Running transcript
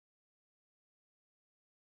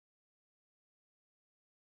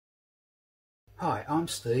Hi, I'm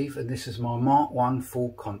Steve and this is my Mark 1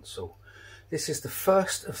 full Consul. This is the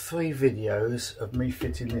first of 3 videos of me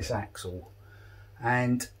fitting this axle,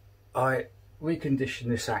 and I reconditioned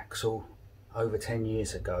this axle over 10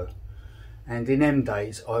 years ago, and in them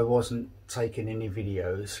days I wasn't taking any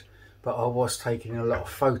videos, but I was taking a lot of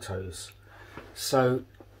photos. So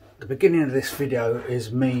the beginning of this video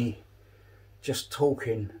is me just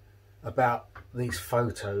talking about these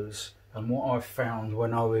photos and what I found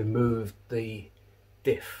when I removed the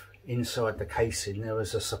diff inside the casing. There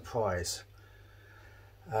was a surprise.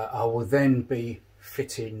 I will then be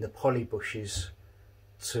fitting the poly bushes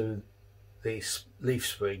to these leaf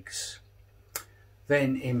springs.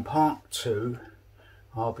 Then in part 2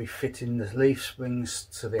 I'll be fitting the leaf springs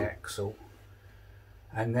to the axle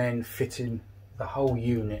and then fitting the whole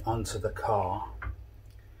unit onto the car,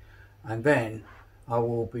 and then I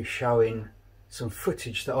will be showing some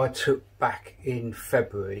footage that I took back in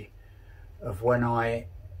February of when I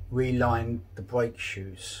relined the brake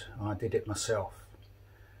shoes. I did it myself.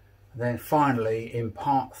 And then finally in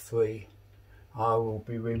part 3 I will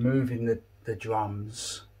be removing the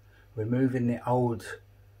drums, removing the old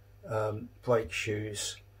brake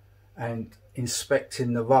shoes and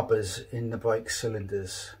inspecting the rubbers in the brake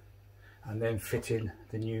cylinders, and then fitting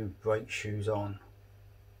the new brake shoes on.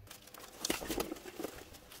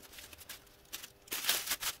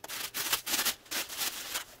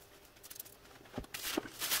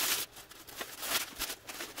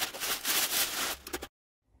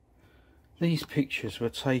 These pictures were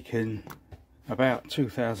taken about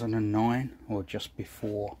 2009 or just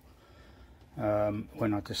before,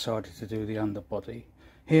 when I decided to do the underbody.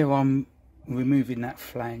 Here I'm removing that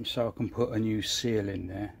flange so I can put a new seal in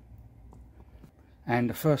there. And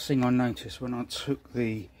the first thing I noticed when I took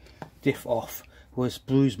the diff off was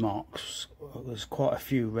bruise marks. There's quite a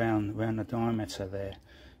few around the diameter there.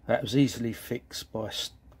 That was easily fixed by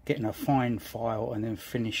getting a fine file and then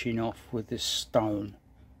finishing off with this stone,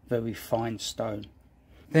 very fine stone.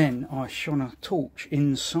 Then I shone a torch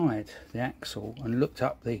inside the axle and looked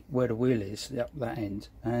up where the wheel is, up that end,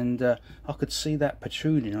 and I could see that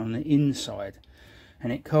protruding on the inside,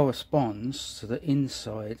 and it corresponds to the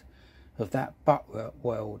inside of that butt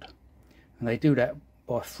weld, and they do that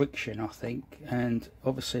by friction, I think, and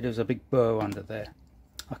obviously there's a big burr under there.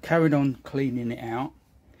 I carried on cleaning it out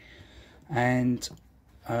and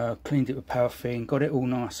cleaned it with paraffin, got it all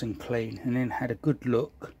nice and clean, and then had a good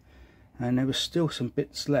look, and there was still some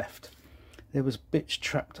bits left. There was bits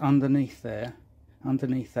trapped underneath there,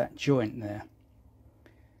 underneath that joint there.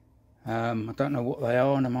 I don't know what they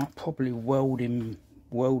are, and I might probably welding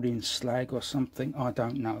slag or something, I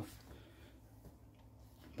don't know.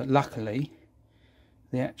 But luckily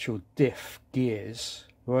the actual diff gears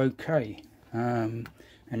were okay, and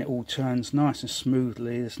it all turns nice and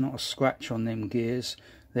smoothly. There's not a scratch on them gears,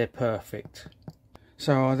 they're perfect.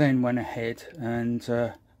 So I then went ahead and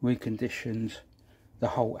reconditioned the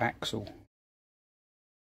whole axle.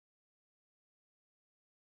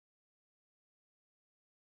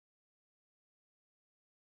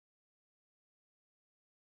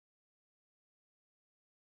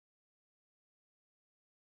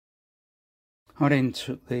 I then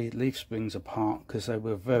took the leaf springs apart because they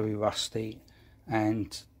were very rusty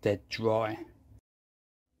and dead dry.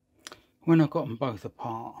 When I got them both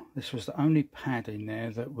apart, this was the only pad in there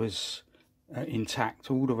that was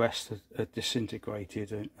intact. All the rest had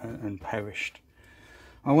disintegrated and perished.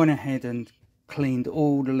 I went ahead and cleaned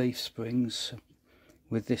all the leaf springs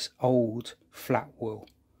with this old flat wool,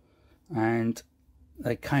 and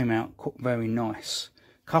they came out very nice.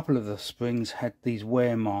 A couple of the springs had these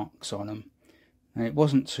wear marks on them, and it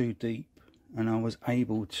wasn't too deep, and I was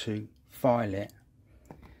able to file it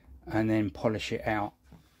and then polish it out,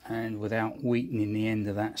 and without weakening the end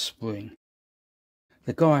of that spring.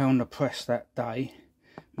 The guy on the press that day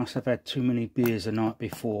must have had too many beers the night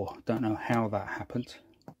before. Don't know how that happened.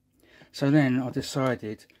 So then I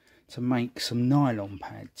decided to make some nylon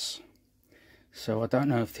pads. So I don't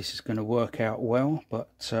know if this is going to work out well, but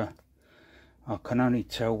I can only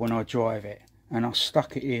tell when I drive it. And I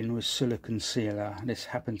stuck it in with silicone sealer. This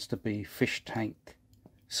happens to be fish tank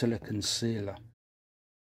silicone sealer.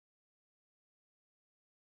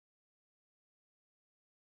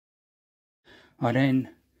 I then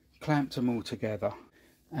clamped them all together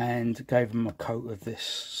and gave them a coat of this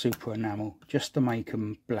super enamel just to make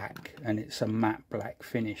them black, and it's a matte black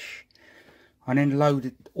finish. I then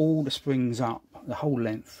loaded all the springs up the whole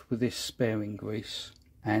length with this sparing grease,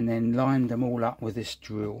 and then lined them all up with this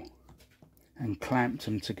drill and clamped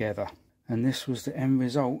them together, and this was the end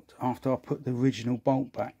result after I put the original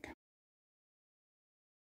bolt back.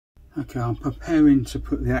 Okay, I'm preparing to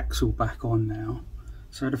put the axle back on now.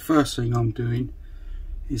 So the first thing I'm doing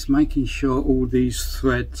is making sure all these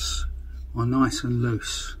threads are nice and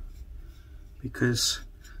loose, because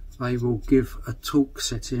they will give a torque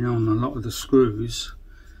setting on a lot of the screws,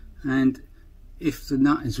 and if the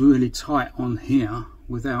nut is really tight on here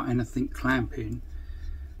without anything clamping,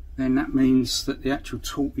 then that means that the actual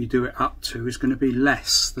torque you do it up to is going to be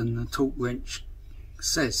less than the torque wrench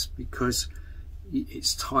says, because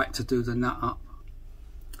it's tight to do the nut up.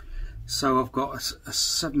 So I've got a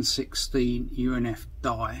 7/16 UNF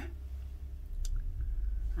die,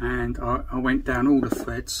 and I went down all the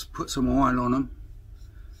threads, put some oil on them,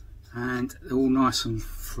 and they're all nice and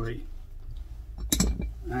free.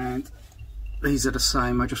 And these are the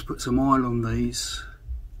same. I just put some oil on these.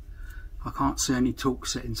 I can't see any torque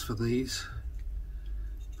settings for these,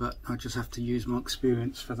 but I just have to use my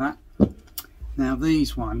experience for that. Now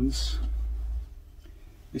these ones,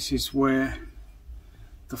 this is where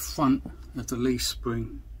the front of the leaf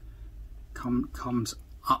spring comes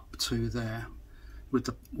up to there, with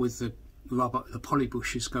the rubber, the poly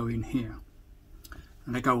bushes go in here,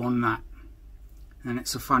 and they go on that. And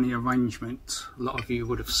it's a funny arrangement. A lot of you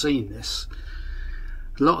would have seen this.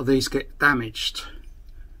 A lot of these get damaged.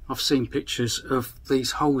 I've seen pictures of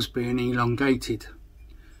these holes being elongated,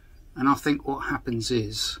 and I think what happens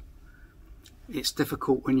is it's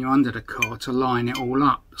difficult when you're under the car to line it all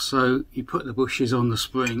up. So you put the bushes on the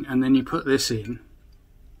spring and then you put this in,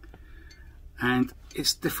 and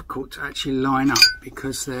it's difficult to actually line up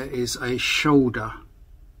because there is a shoulder.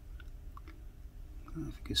 I don't know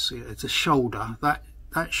if you can see it. It's a shoulder.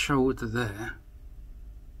 That shoulder there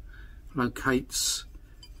locates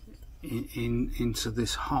into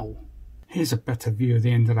this hole. Here's a better view of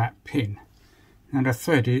the end of that pin. Now the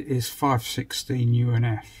thread is 5/16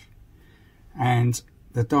 UNF, and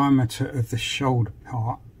the diameter of the shoulder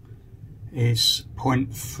part is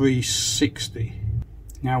 0.360.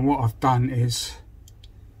 Now what I've done is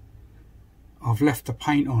I've left the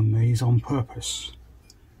paint on these on purpose,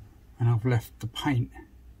 and I've left the paint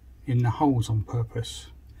in the holes on purpose.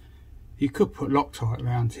 You could put Loctite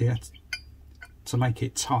around here to make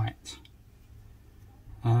it tight,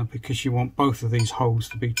 because you want both of these holes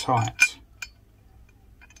to be tight.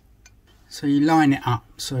 So you line it up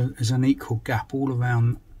so there's an equal gap all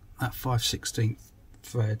around that 5/16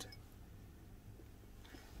 thread,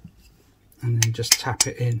 and then just tap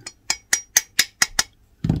it in.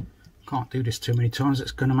 Can't do this too many times,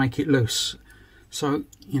 it's going to make it loose. So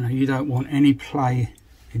you know, you don't want any play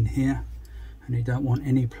in here, and you don't want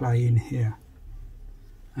any play in here.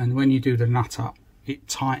 And when you do the nut up, it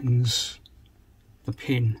tightens the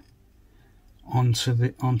pin onto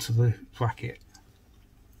the bracket,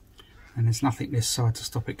 and there's nothing this side to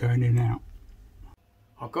stop it going in and out.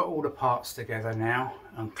 I've got all the parts together now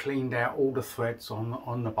and cleaned out all the threads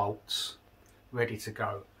on the bolts, ready to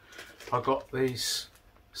go. I've got these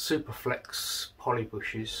Superflex poly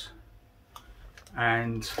bushes,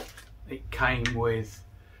 and it came with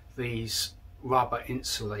these rubber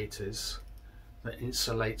insulators that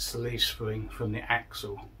insulates the leaf spring from the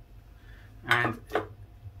axle, and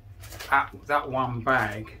that one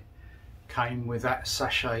bag came with that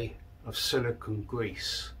sachet of silicone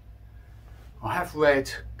grease. I have read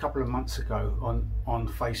a couple of months ago on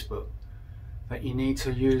Facebook that you need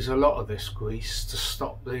to use a lot of this grease to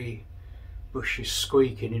stop the bushes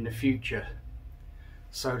squeaking in the future.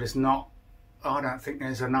 So I don't think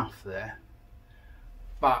there's enough there,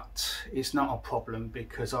 but it's not a problem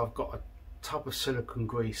because I've got a tub of silicone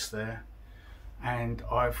grease there, and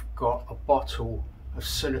I've got a bottle of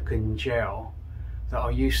silicone gel that I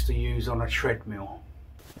used to use on a treadmill.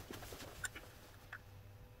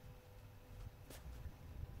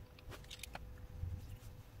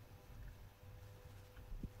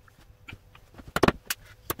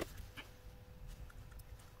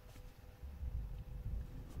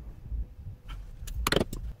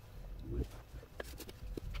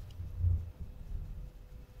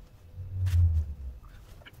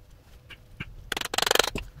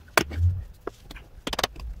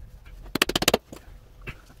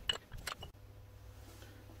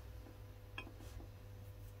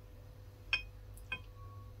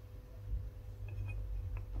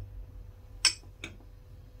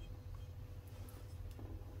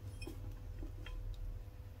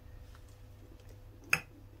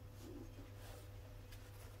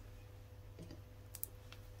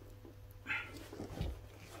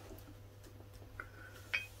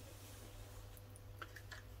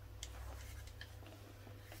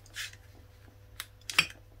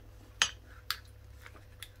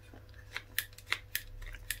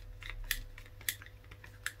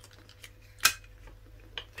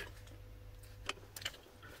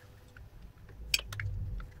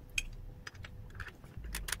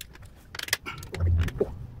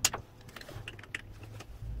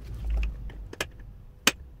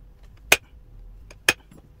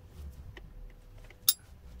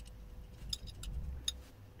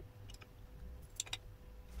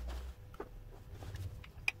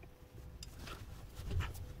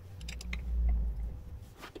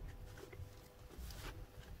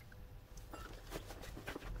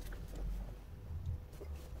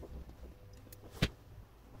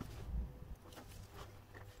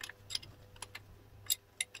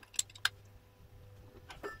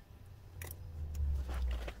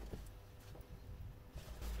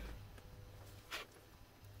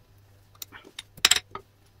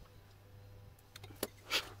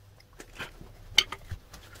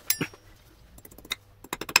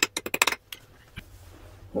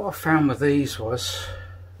 What I found with these was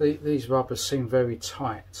these rubbers seem very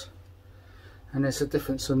tight, and there's a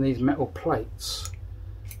difference on these metal plates.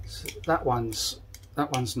 So that one's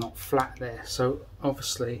not flat there, so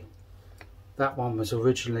obviously that one was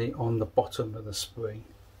originally on the bottom of the spring.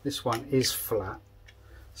 This one is flat,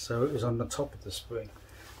 so it was on the top of the spring,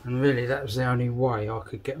 and really that was the only way I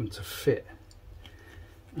could get them to fit.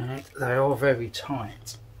 And they are very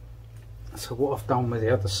tight. So what I've done with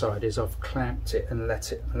the other side is I've clamped it and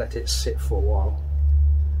let it sit for a while,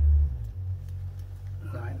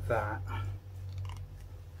 like that.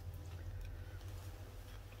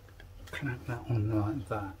 Clamp that on like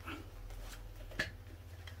that,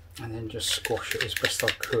 and then just squash it as best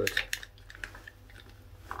I could.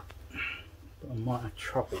 But I might have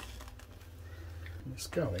trouble. It's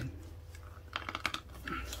going.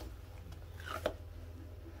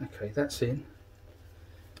 Okay, that's in.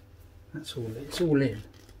 That's all. It's all in.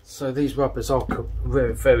 So these rubbers are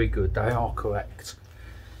very, very good. They are correct,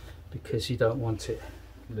 because you don't want it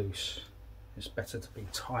loose. It's better to be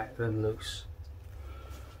tight than loose.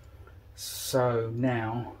 So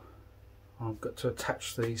now I've got to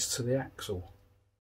attach these to the axle.